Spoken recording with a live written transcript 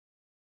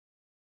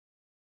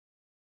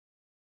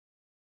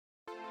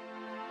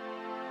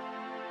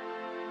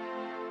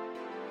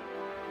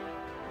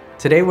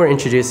Today we're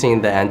introducing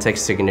the Antec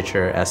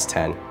signature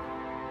S10.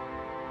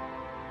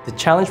 The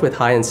challenge with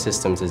high-end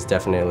systems is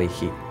definitely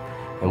heat,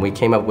 and we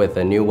came up with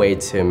a new way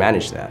to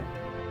manage that.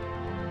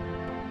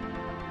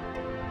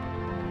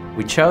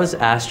 We chose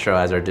Astro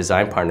as our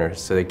design partner,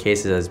 so the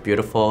case is as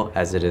beautiful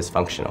as it is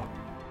functional.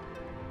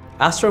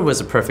 Astro was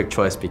a perfect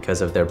choice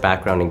because of their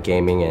background in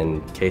gaming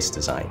and case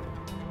design.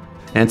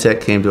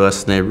 Antec came to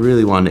us and they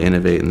really wanted to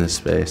innovate in this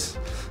space.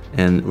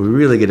 And we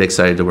really get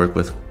excited to work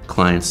with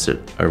clients that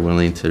are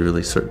willing to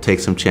really sort of take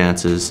some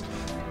chances.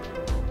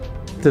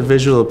 The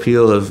visual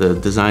appeal of the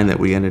design that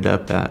we ended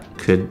up at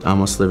could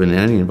almost live in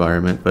any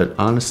environment, but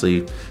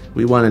honestly,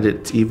 we wanted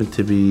it even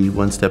to be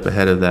one step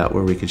ahead of that,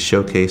 where we could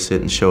showcase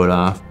it and show it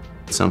off,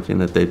 something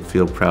that they'd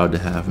feel proud to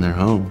have in their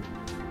home.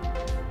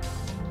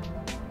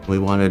 We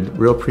wanted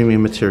real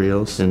premium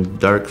materials and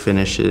dark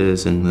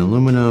finishes in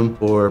aluminum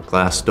or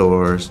glass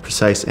doors,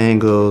 precise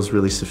angles,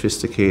 really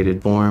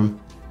sophisticated form.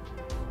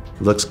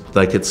 Looks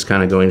like it's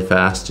kind of going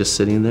fast just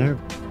sitting there.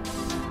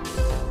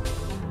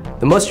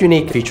 The most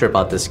unique feature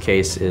about this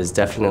case is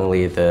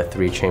definitely the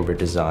 3-chamber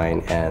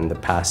design and the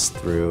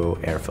pass-through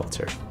air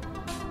filter.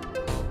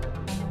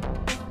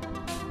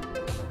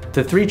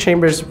 The 3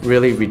 chambers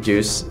really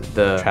reduce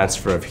the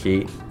transfer of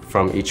heat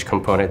from each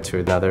component to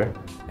another.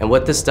 And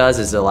what this does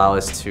is allow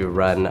us to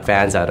run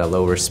fans at a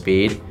lower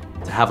speed,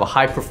 to have a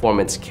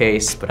high-performance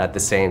case, but at the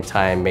same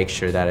time make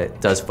sure that it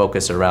does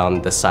focus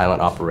around the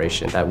silent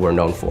operation that we're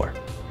known for.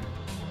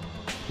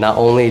 Not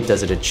only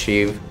does it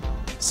achieve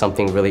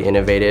something really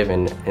innovative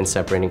in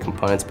separating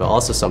components, but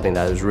also something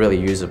that is really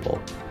usable.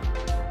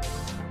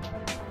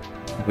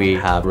 We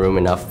have room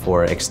enough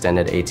for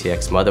extended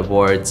ATX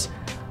motherboards,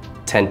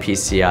 10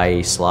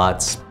 PCIe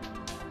slots,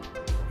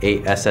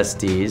 8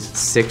 SSDs,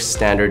 6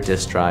 standard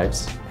disk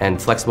drives, and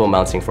flexible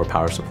mounting for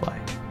power supply.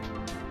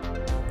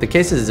 The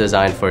case is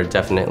designed for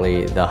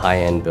definitely the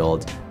high-end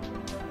build.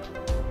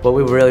 What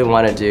we really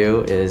want to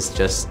do is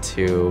just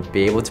to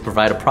be able to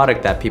provide a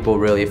product that people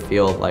really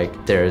feel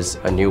like there's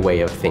a new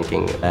way of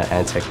thinking at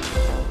Antec.